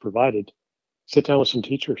instruction is provided, sit down with some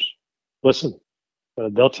teachers. Listen.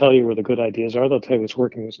 They'll tell you where the good ideas are. They'll tell you what's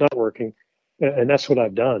working, what's not working. And that's what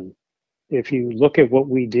I've done. If you look at what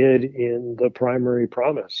we did in the primary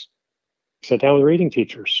promise, sit down with reading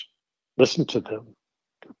teachers, listen to them,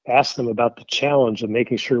 ask them about the challenge of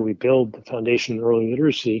making sure we build the foundation of early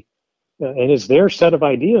literacy. And it's their set of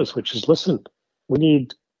ideas, which is, listen, we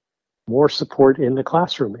need more support in the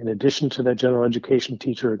classroom. In addition to that general education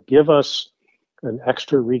teacher, give us an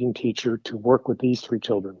extra reading teacher to work with these 3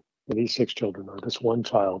 children, or these 6 children, or this one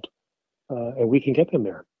child, and we can get them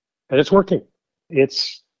there. And it's working.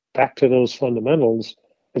 It's back to those fundamentals.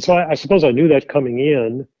 And so I suppose I knew that coming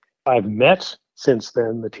in. I've met since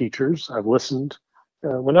then the teachers. I've listened.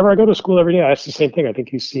 Whenever I go to school every day, I ask the same thing. I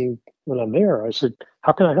think you see when I'm there. I said,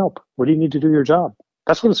 how can I help? What do you need to do your job?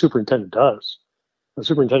 That's what a superintendent does. The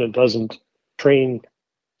superintendent doesn't train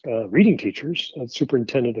reading teachers. The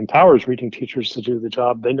superintendent empowers reading teachers to do the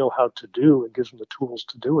job they know how to do and gives them the tools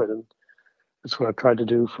to do it. And that's what I've tried to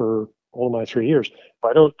do for all of my 3 years.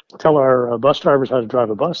 I don't tell our bus drivers how to drive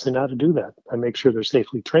a bus. They know how to do that. I make sure they're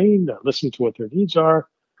safely trained. I listen to what their needs are.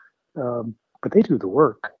 But they do the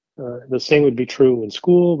work. The same would be true in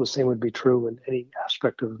school. The same would be true in any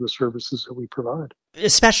aspect of the services that we provide.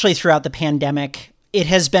 Especially throughout the pandemic, it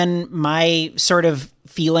has been my sort of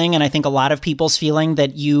feeling, and I think a lot of people's feeling,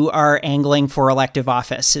 that you are angling for elective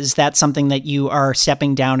office. Is that something that you are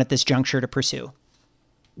stepping down at this juncture to pursue?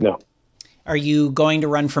 No. Are you going to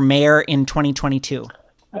run for mayor in 2022?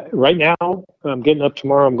 Right now, I'm getting up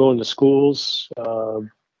tomorrow. I'm going to schools,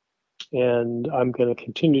 and I'm going to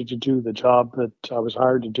continue to do the job that I was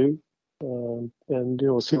hired to do. And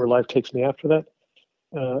we'll see where life takes me after that.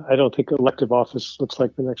 I don't think elective office looks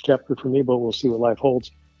like the next chapter for me, but we'll see what life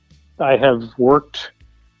holds. I have worked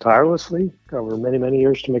tirelessly over many, many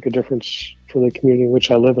years to make a difference for the community in which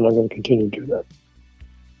I live, and I'm going to continue to do that.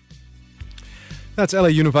 That's LA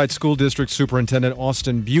Unified School District Superintendent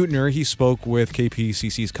Austin Beutner. He spoke with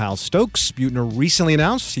KPCC's Kyle Stokes. Beutner recently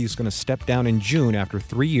announced he's going to step down in June after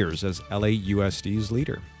 3 years as LAUSD's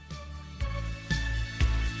leader.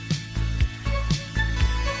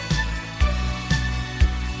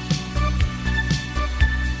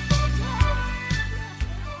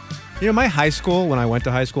 You know, my high school, when I went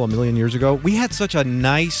to high school a million years ago, we had such a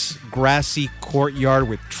nice grassy courtyard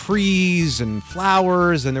with trees and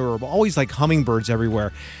flowers, and there were always like hummingbirds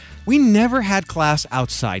everywhere. We never had class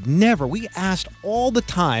outside, never. We asked all the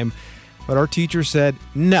time, but our teacher said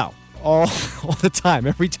no, all the time,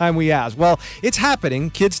 every time we asked. Well, it's happening.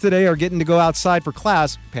 Kids today are getting to go outside for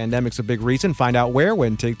class. Pandemic's a big reason. Find out where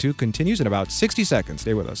when Take Two continues in about 60 seconds.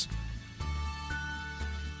 Stay with us.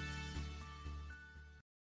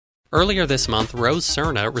 Earlier this month, Rose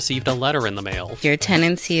Cerna received a letter in the mail. Your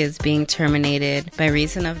tenancy is being terminated by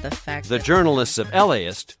reason of the fact The journalists of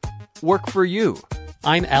LAist work for you.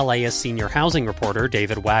 I'm LAist senior housing reporter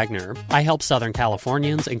David Wagner. I help Southern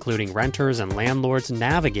Californians, including renters and landlords,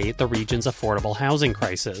 navigate the region's affordable housing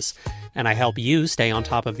crisis. And I help you stay on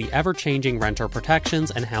top of the ever-changing renter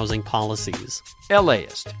protections and housing policies.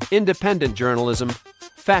 LAist, independent journalism,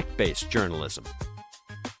 fact-based journalism.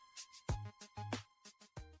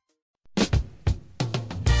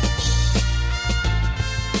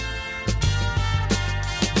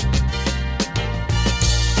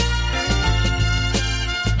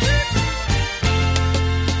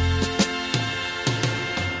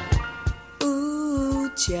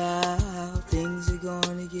 watch out, things are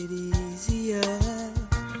gonna get easier.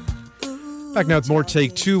 Back now with more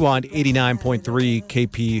Take Two on 89.3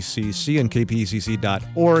 KPCC and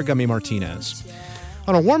kpcc.org. I'm E. Martinez.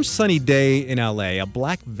 On a warm, sunny day in L.A., a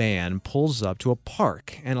black van pulls up to a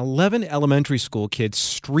park, and 11 elementary school kids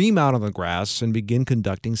stream out on the grass and begin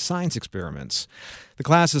conducting science experiments. The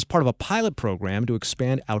class is part of a pilot program to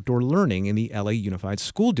expand outdoor learning in the L.A. Unified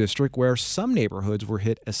School District, where some neighborhoods were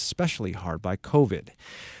hit especially hard by COVID.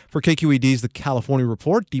 For KQED's The California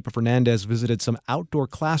Report, Deepa Fernandez visited some outdoor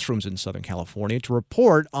classrooms in Southern California to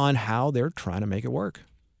report on how they're trying to make it work.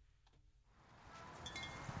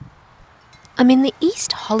 I'm in the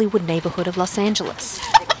East Hollywood neighborhood of Los Angeles.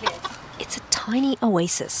 It's a tiny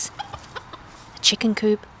oasis. A chicken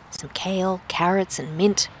coop, some kale, carrots, and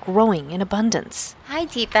mint growing in abundance. Hi,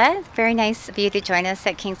 Deepa. Very nice of you to join us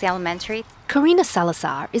at Kingsley Elementary. Karina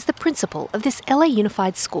Salazar is the principal of this LA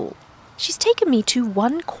Unified School. She's taken me to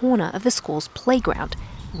one corner of the school's playground,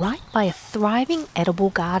 right by a thriving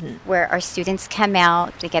edible garden. Where our students come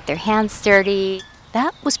out to get their hands dirty.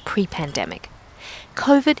 That was pre-pandemic.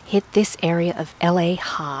 COVID hit this area of LA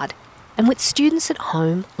hard, and with students at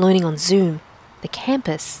home learning on Zoom, the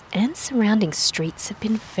campus and surrounding streets have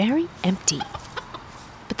been very empty.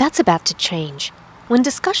 But that's about to change. When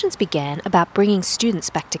discussions began about bringing students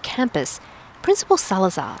back to campus, Principal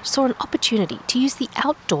Salazar saw an opportunity to use the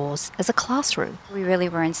outdoors as a classroom. We really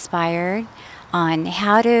were inspired on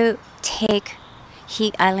how to take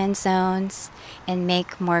heat island zones and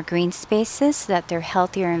make more green spaces so that they're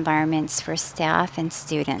healthier environments for staff and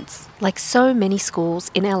students. Like so many schools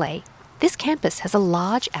in LA, this campus has a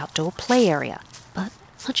large outdoor play area, but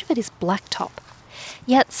much of it is blacktop.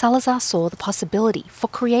 Yet Salazar saw the possibility for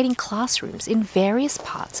creating classrooms in various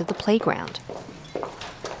parts of the playground.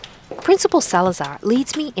 Principal Salazar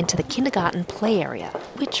leads me into the kindergarten play area,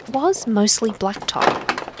 which was mostly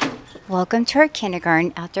blacktop. Welcome to our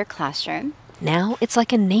kindergarten outdoor classroom. Now it's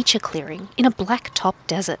like a nature clearing in a blacktop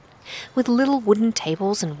desert, with little wooden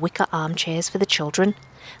tables and wicker armchairs for the children,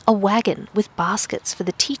 a wagon with baskets for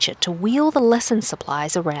the teacher to wheel the lesson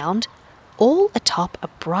supplies around, all atop a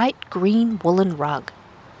bright green woolen rug.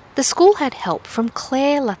 The school had help from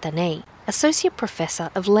Claire Latanay, Associate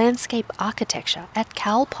Professor of Landscape Architecture at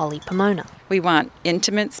Cal Poly Pomona. We want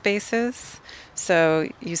intimate spaces, so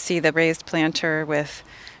you see the raised planter with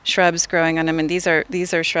shrubs growing on them, and these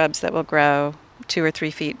are shrubs that will grow 2 or 3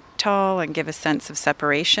 feet tall and give a sense of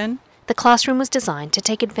separation. The classroom was designed to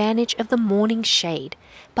take advantage of the morning shade,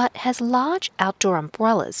 but has large outdoor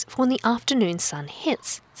umbrellas for when the afternoon sun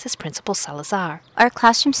hits, says Principal Salazar. Our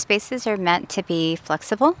classroom spaces are meant to be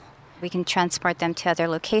flexible. We can transport them to other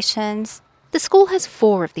locations. The school has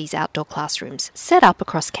 4 of these outdoor classrooms set up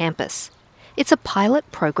across campus. It's a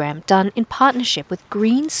pilot program done in partnership with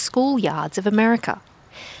Green Schoolyards of America.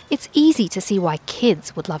 It's easy to see why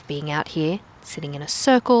kids would love being out here, sitting in a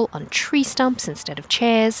circle on tree stumps instead of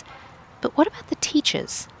chairs. But what about the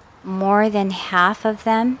teachers? More than half of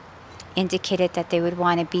them indicated that they would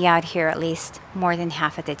want to be out here at least more than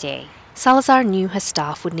half of the day. Salazar knew her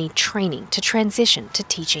staff would need training to transition to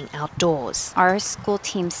teaching outdoors. Our school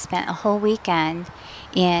team spent a whole weekend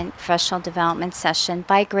in professional development session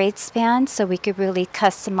by grade span so we could really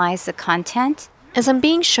customize the content. As I'm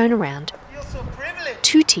being shown around,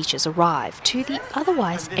 2 teachers arrive to the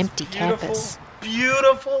otherwise empty campus.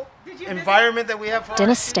 Beautiful environment that we have.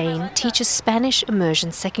 Dennis Stain teaches Spanish immersion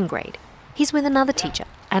 2nd grade. He's with another teacher,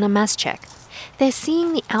 Anna Mazchek. They're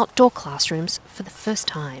seeing the outdoor classrooms for the first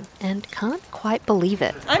time and can't quite believe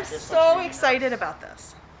it. I'm so excited about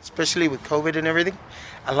this. Especially with COVID and everything,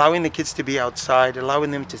 allowing the kids to be outside, allowing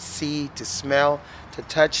them to see, to smell, to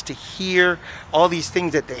touch, to hear, all these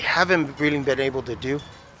things that they haven't really been able to do.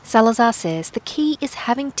 Salazar says the key is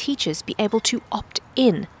having teachers be able to opt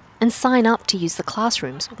in and sign up to use the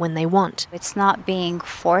classrooms when they want. It's not being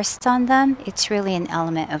forced on them. It's really an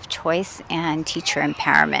element of choice and teacher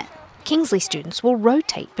empowerment. Kingsley students will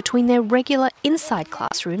rotate between their regular inside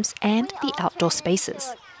classrooms and the outdoor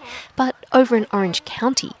spaces. But over in Orange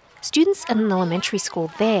County, students at an elementary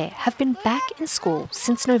school there have been back in school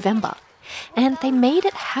since November. And they made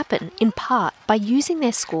it happen in part by using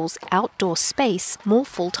their school's outdoor space more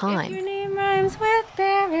full-time. If your name rhymes with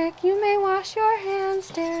Derek, you may wash your hands,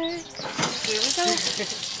 Derek. Here we go.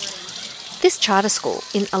 This charter school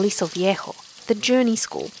in Aliso Viejo, the Journey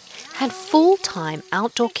School, had full-time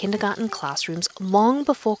outdoor kindergarten classrooms long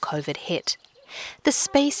before COVID hit. The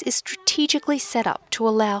space is strategically set up to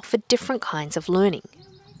allow for different kinds of learning.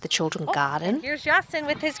 The children garden. Here's Justin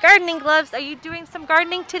with his gardening gloves. Are you doing some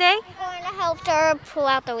gardening today? I'm going to help her pull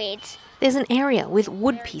out the weeds. There's an area with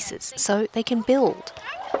wood pieces so they can build.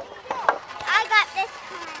 I got this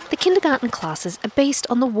kindergarten classes are based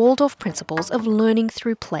on the Waldorf principles of learning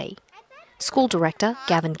through play. School director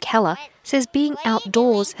Gavin Keller says being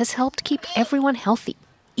outdoors has helped keep everyone healthy,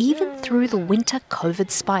 even through the winter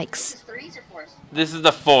COVID spikes. This is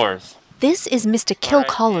the 4s. This is Mr. Kill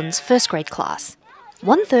Collins' first grade class.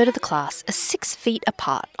 1/3 of the class are 6 feet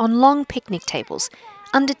apart on long picnic tables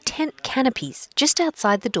under tent canopies just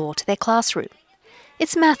outside the door to their classroom.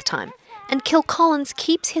 It's math time, and Kill Collins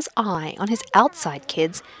keeps his eye on his outside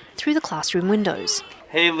kids through the classroom windows.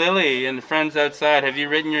 Hey, Lily and the friends outside, have you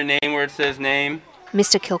written your name where it says name?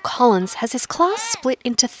 Mr. Kill Collins has his class split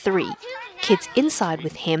into 3. Kids inside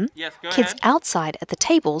with him, kids outside at the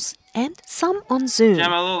tables, and some on Zoom.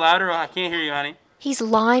 Jam, a little louder, I can't hear you, honey. He's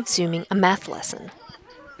live Zooming a math lesson.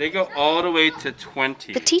 They go all the way to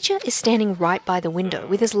 20. The teacher is standing right by the window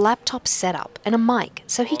with his laptop set up and a mic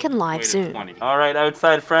so he can live Zoom. All right,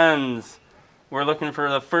 outside friends. We're looking for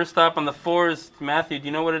the first stop on the 4s. Matthew, do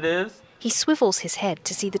you know what it is? He swivels his head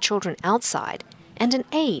to see the children outside, and an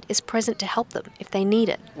aide is present to help them if they need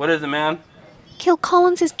it. What is it, man? Kill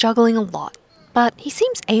Collins is juggling a lot, but he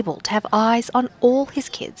seems able to have eyes on all his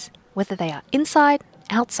kids, whether they are inside,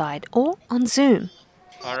 outside, or on Zoom.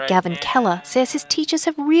 Right, Gavin Keller says his teachers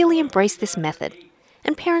have really embraced this method,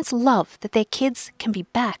 and parents love that their kids can be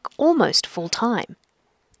back almost full-time.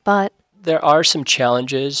 But there are some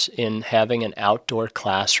challenges in having an outdoor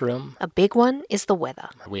classroom. A big one is the weather.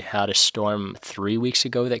 We had a storm 3 weeks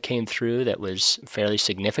ago that came through that was fairly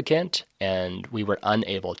significant, and we were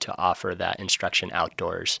unable to offer that instruction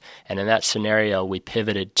outdoors. And in that scenario, we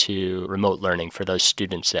pivoted to remote learning for those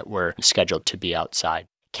students that were scheduled to be outside.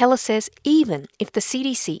 Keller says even if the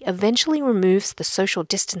CDC eventually removes the social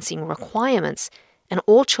distancing requirements and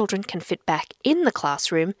all children can fit back in the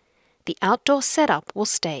classroom, the outdoor setup will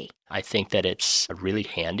stay. I think that it's really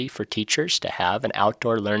handy for teachers to have an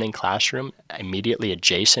outdoor learning classroom immediately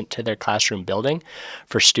adjacent to their classroom building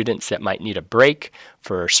for students that might need a break,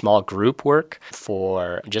 for small group work,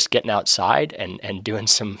 for just getting outside and doing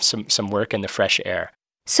some work in the fresh air.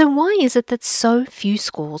 So why is it that so few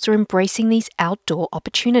schools are embracing these outdoor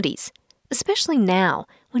opportunities, especially now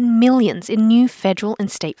when millions in new federal and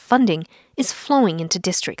state funding is flowing into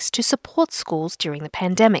districts to support schools during the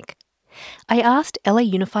pandemic? I asked LA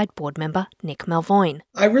Unified board member Nick Malvoin.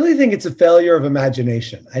 I really think it's a failure of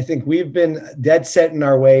imagination. I think we've been dead set in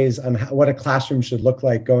our ways on what a classroom should look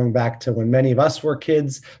like going back to when many of us were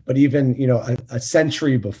kids, but even a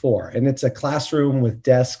century before. And it's a classroom with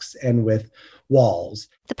desks and with walls.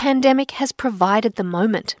 The pandemic has provided the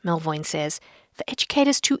moment, Malvoin says, for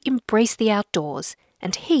educators to embrace the outdoors,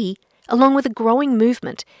 and he, along with a growing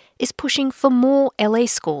movement, is pushing for more LA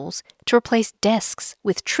schools to replace desks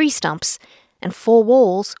with tree stumps and 4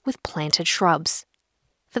 walls with planted shrubs.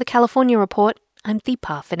 For the California Report, I'm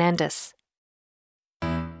Deepa Fernandes.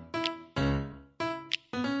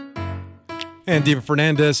 And Deepa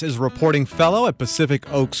Fernandes is a reporting fellow at Pacific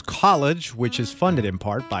Oaks College, which is funded in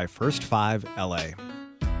part by First 5 LA.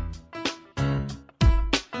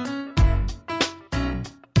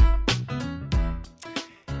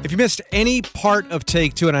 If you missed any part of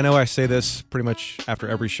Take Two, and I know I say this pretty much after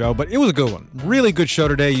every show, but it was a good one. Really good show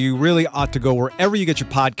today. You really ought to go wherever you get your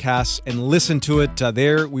podcasts and listen to it.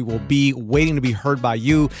 There we will be waiting to be heard by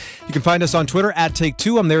you. You can find us on Twitter at Take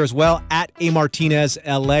Two. I'm there as well, at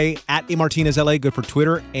AMartinezLA, at AMartinezLA, good for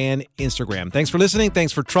Twitter and Instagram. Thanks for listening.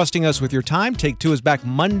 Thanks for trusting us with your time. Take Two is back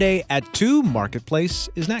Monday at 2. Marketplace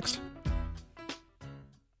is next.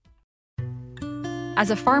 As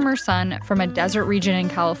a farmer's son from a desert region in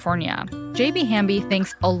California, J.B. Hamby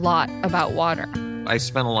thinks a lot about water. I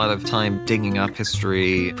spent a lot of time digging up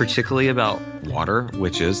history, particularly about water,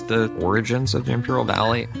 which is the origins of the Imperial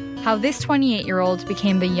Valley. How this 28-year-old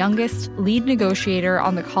became the youngest lead negotiator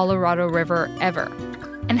on the Colorado River ever.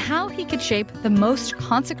 And how he could shape the most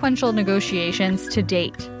consequential negotiations to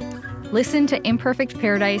date. Listen to Imperfect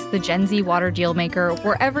Paradise, the Gen Z Water Dealmaker,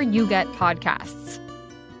 wherever you get podcasts.